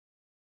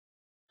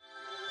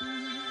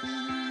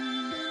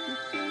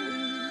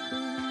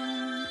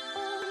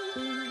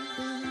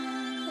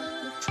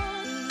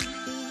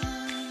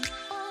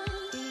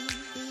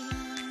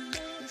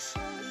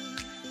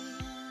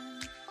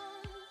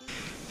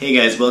Hey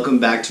guys, welcome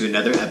back to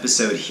another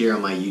episode here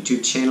on my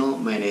YouTube channel.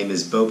 My name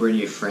is Bo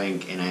Bernier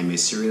Frank and I'm a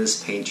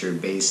surrealist painter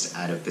based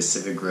out of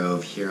Pacific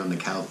Grove here on the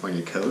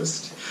California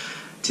coast.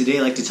 Today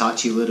I'd like to talk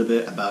to you a little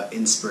bit about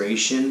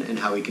inspiration and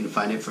how we can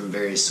find it from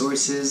various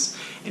sources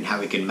and how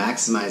we can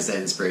maximize that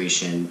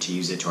inspiration to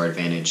use it to our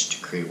advantage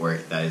to create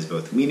work that is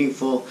both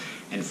meaningful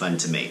and fun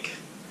to make.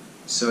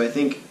 So I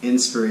think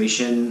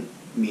inspiration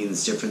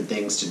means different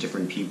things to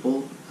different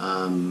people.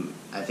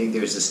 I think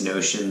there's this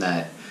notion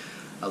that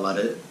a lot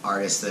of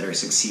artists that are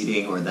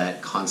succeeding or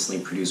that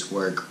constantly produce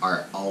work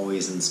are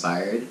always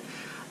inspired.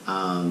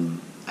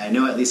 I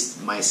know at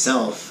least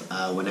myself,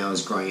 when I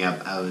was growing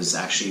up, I was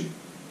actually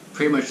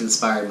pretty much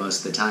inspired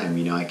most of the time.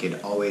 You know, I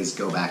could always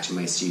go back to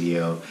my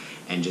studio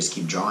and just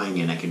keep drawing,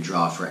 and I could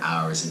draw for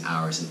hours and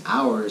hours and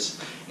hours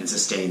and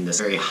sustain this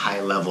very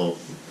high level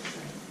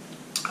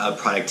of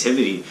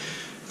productivity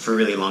for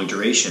really long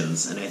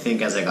durations. And I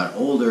think as I got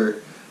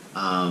older,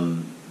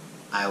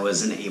 I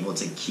wasn't able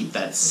to keep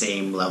that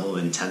same level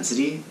of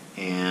intensity,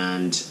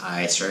 and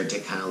I started to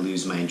kind of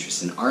lose my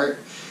interest in art.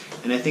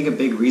 And I think a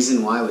big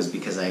reason why was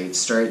because I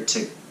started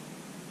to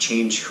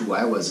change who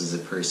I was as a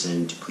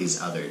person to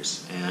please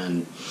others.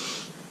 And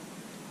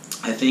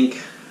I think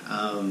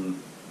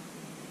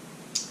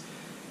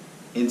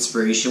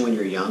inspiration when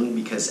you're young,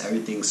 because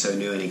everything's so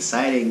new and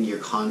exciting, you're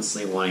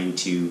constantly wanting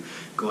to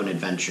go on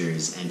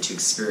adventures and to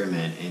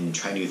experiment and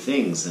try new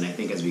things. And I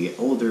think as we get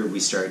older,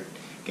 we start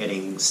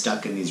getting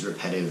stuck in these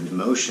repetitive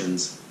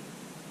emotions,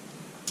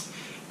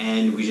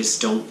 and we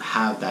just don't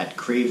have that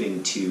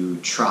craving to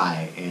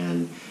try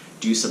and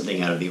do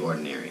something out of the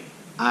ordinary.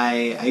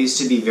 I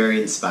used to be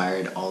very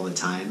inspired all the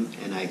time,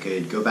 and I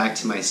could go back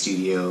to my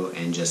studio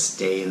and just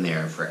stay in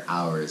there for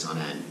hours on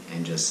end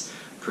and just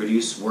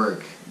produce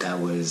work that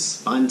was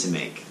fun to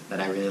make, that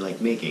I really liked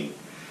making.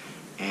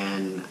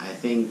 And I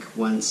think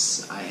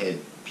once I hit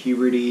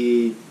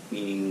puberty,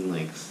 meaning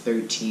like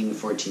 13,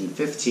 14,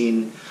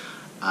 15,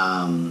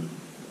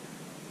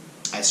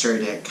 I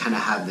started to kind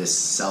of have this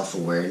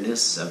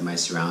self-awareness of my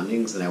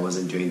surroundings, and I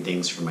wasn't doing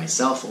things for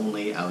myself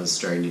only, I was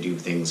starting to do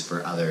things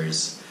for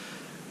others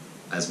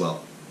as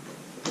well.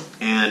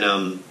 And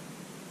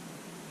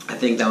I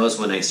think that was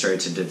when I started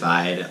to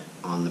divide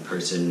on the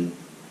person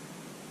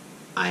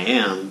I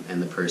am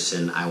and the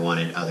person I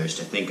wanted others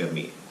to think of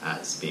me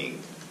as being.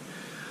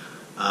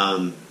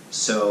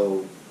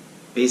 So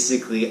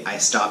basically I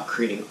stopped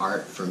creating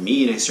art for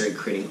me and I started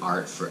creating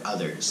art for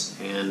others.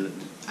 And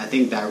I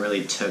think that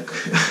really took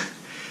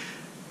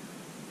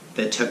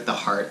the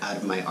heart out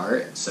of my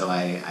art. So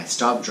I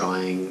stopped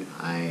drawing.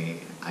 I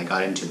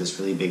got into this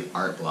really big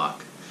art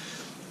block,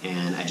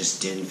 and I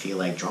just didn't feel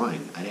like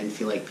drawing. I didn't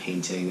feel like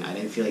painting. I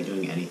didn't feel like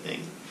doing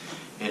anything.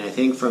 And I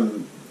think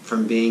from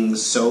being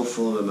so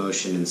full of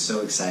emotion and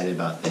so excited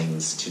about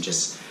things to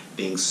just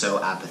being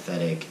so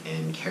apathetic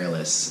and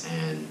careless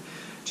and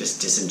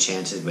just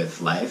disenchanted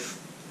with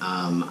life,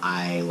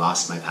 I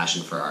lost my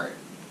passion for art.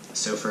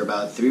 So for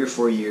about 3 or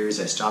 4 years,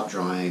 I stopped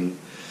drawing.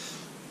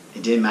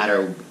 It didn't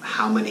matter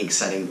how many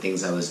exciting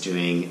things I was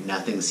doing.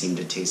 Nothing seemed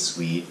to taste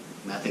sweet.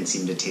 Nothing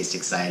seemed to taste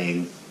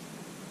exciting.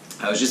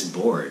 I was just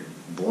bored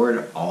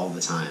all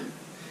the time.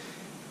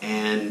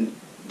 And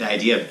the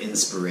idea of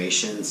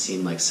inspiration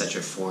seemed like such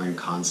a foreign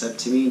concept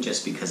to me,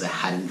 just because I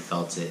hadn't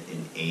felt it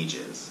in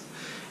ages.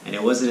 And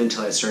it wasn't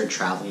until I started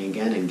traveling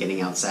again and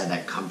getting outside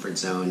that comfort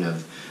zone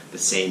of the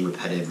same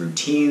repetitive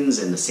routines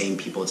and the same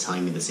people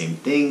telling me the same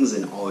things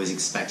and always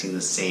expecting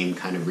the same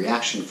kind of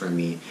reaction from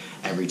me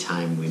every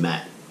time we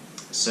met.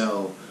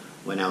 So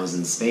when I was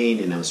in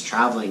Spain and I was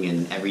traveling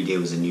and every day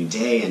was a new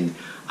day and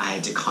I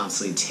had to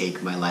constantly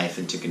take my life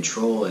into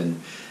control and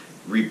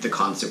reap the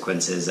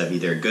consequences of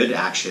either good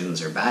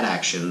actions or bad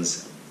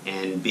actions,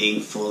 and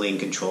being fully in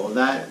control of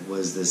that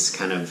was this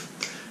kind of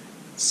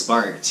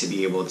spark to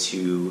be able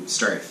to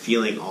start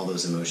feeling all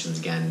those emotions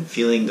again,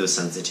 feeling those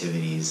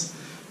sensitivities,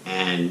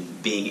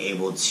 and being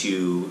able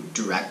to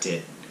direct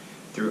it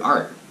through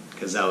art,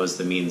 because that was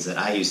the means that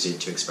I used it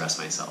to express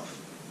myself.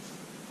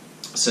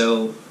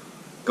 So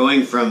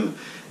going from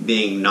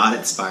being not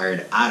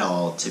inspired at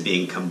all to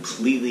being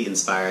completely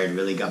inspired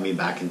really got me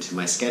back into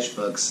my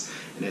sketchbooks,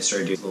 and I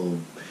started doing little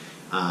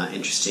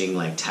interesting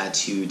like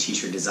tattoo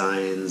t-shirt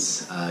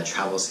designs,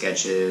 travel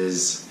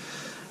sketches,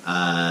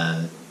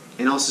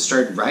 and also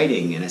started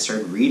writing, and I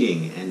started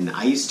reading. And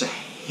I used to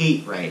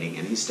hate writing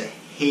and I used to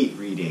hate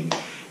reading,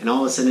 and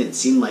all of a sudden it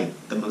seemed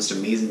like the most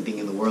amazing thing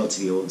in the world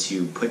to be able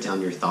to put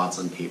down your thoughts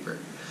on paper.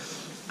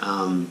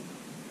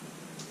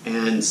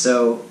 And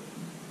so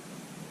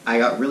I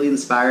got really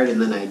inspired,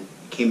 and then I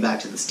came back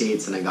to the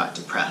States and I got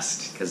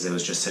depressed because it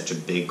was just such a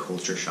big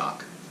culture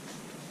shock.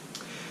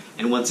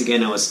 And once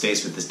again I was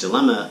faced with this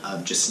dilemma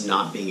of just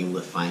not being able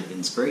to find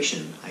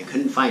inspiration. I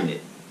couldn't find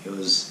it.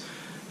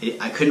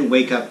 I couldn't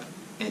wake up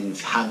and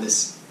have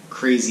this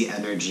crazy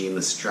energy and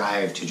this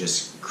drive to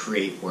just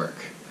create work.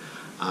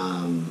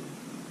 And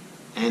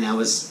I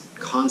was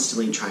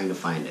constantly trying to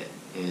find it,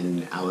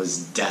 and I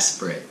was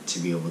desperate to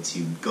be able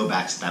to go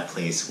back to that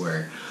place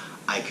where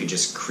I could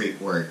just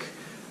create work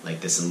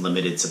like this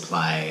unlimited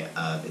supply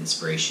of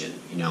inspiration,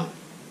 you know?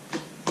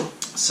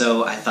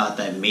 So I thought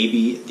that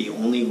maybe the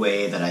only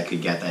way that I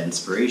could get that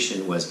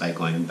inspiration was by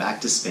going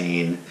back to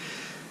Spain,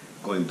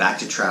 going back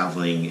to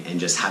traveling, and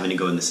just having to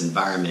go in this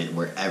environment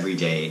where every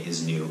day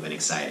is new and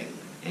exciting.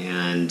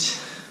 And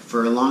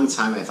for a long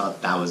time I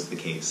thought that was the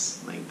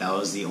case. Like, that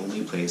was the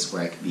only place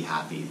where I could be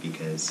happy,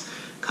 because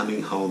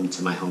coming home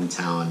to my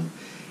hometown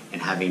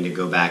and having to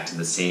go back to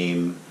the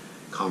same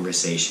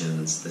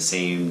conversations, the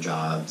same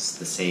jobs,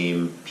 the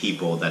same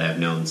people that I've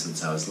known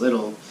since I was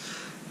little,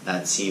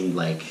 that seemed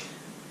like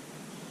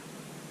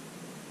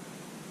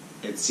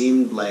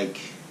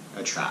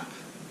a trap.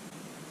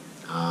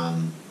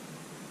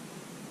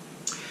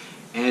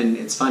 And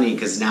it's funny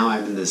because now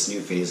I'm in this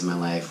new phase of my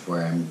life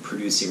where I'm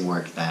producing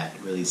work that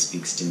really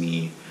speaks to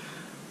me.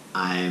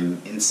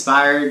 I'm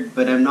inspired,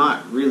 but I'm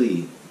not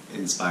really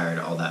inspired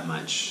all that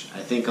much. I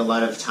think a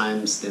lot of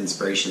times the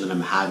inspiration that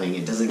I'm having,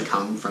 it doesn't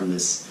come from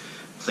this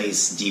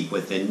place deep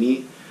within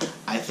me.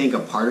 I think a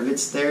part of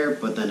it's there,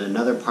 but then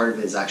another part of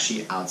it is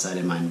actually outside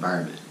of my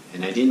environment.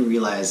 And I didn't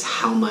realize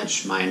how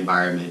much my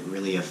environment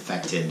really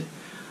affected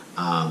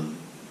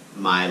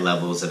my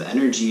levels of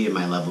energy and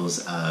my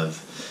levels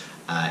of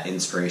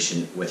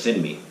inspiration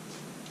within me.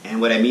 And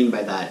what I mean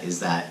by that is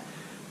that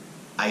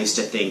I used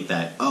to think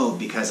that, oh,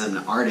 because I'm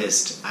an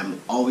artist,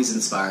 I'm always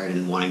inspired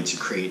and wanting to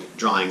create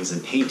drawings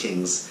and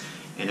paintings,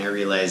 and I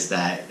realized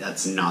that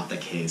that's not the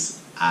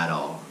case at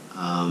all.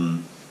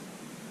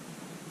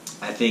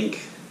 I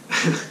think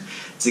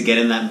to get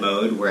in that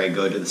mode where I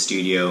go to the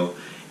studio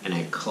and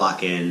I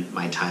clock in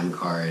my time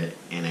card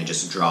and I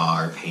just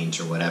draw or paint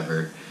or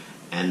whatever,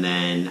 and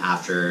then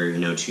after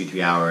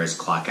 2-3 hours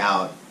clock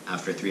out,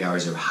 after 3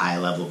 hours of high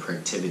level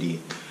productivity,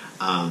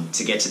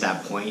 to get to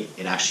that point,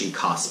 it actually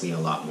costs me a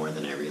lot more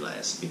than I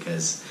realized,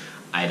 because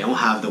I don't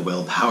have the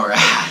willpower I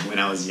had when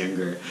I was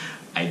younger.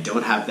 I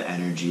don't have the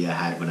energy I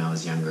had when I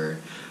was younger,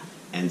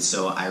 and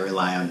so I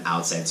rely on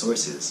outside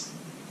sources.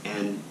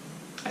 And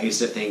I used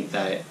to think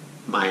that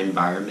my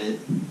environment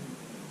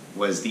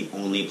was the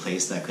only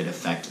place that could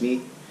affect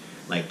me,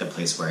 like the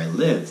place where I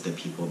live, the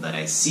people that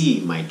I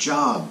see, my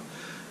job,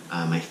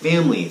 my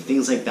family,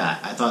 things like that.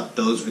 I thought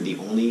those were the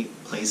only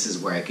places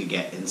where I could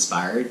get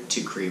inspired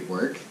to create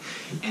work.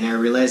 And I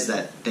realized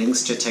that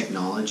thanks to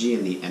technology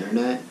and the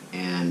internet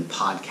and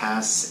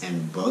podcasts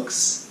and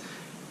books,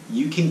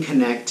 you can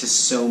connect to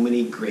so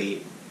many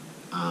great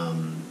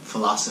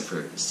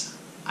philosophers.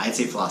 I'd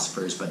say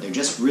philosophers, but they're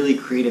just really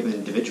creative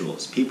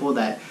individuals. People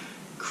that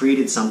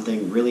created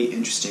something really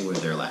interesting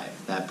with their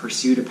life, that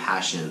pursued a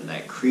passion,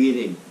 that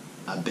created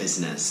a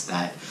business,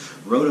 that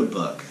wrote a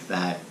book,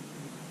 that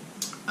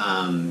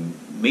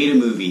made a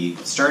movie,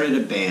 started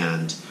a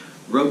band,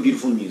 wrote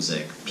beautiful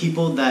music,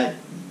 people that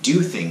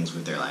do things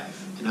with their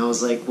life. And I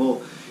was like,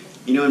 well,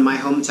 in my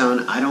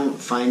hometown, I don't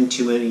find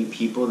too many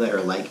people that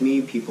are like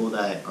me, people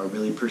that are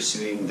really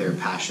pursuing their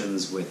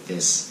passions with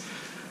this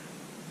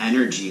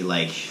energy,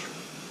 like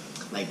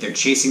they're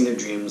chasing their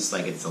dreams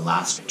like it's the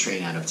last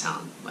train out of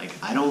town. Like,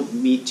 I don't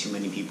meet too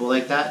many people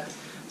like that,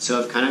 so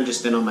I've kind of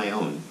just been on my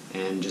own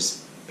and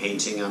just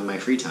painting on my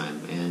free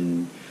time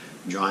and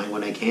drawing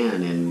when I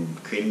can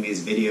and creating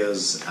these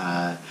videos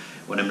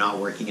when I'm not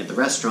working at the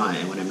restaurant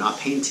and when I'm not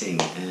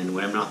painting and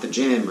when I'm not at the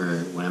gym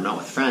or when I'm not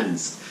with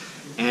friends.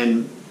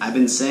 And I've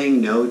been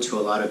saying no to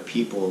a lot of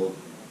people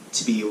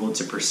to be able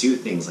to pursue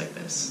things like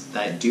this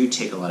that do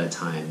take a lot of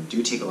time,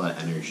 do take a lot of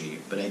energy,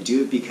 but I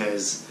do it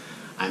because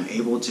I'm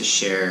able to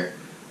share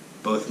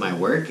both my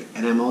work,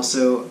 and I'm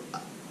also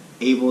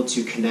able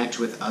to connect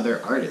with other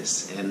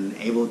artists and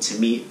able to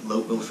meet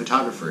local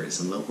photographers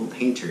and local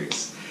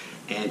painters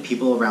and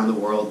people around the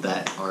world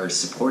that are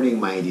supporting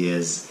my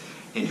ideas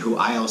and who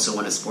I also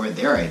want to support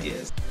their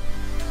ideas.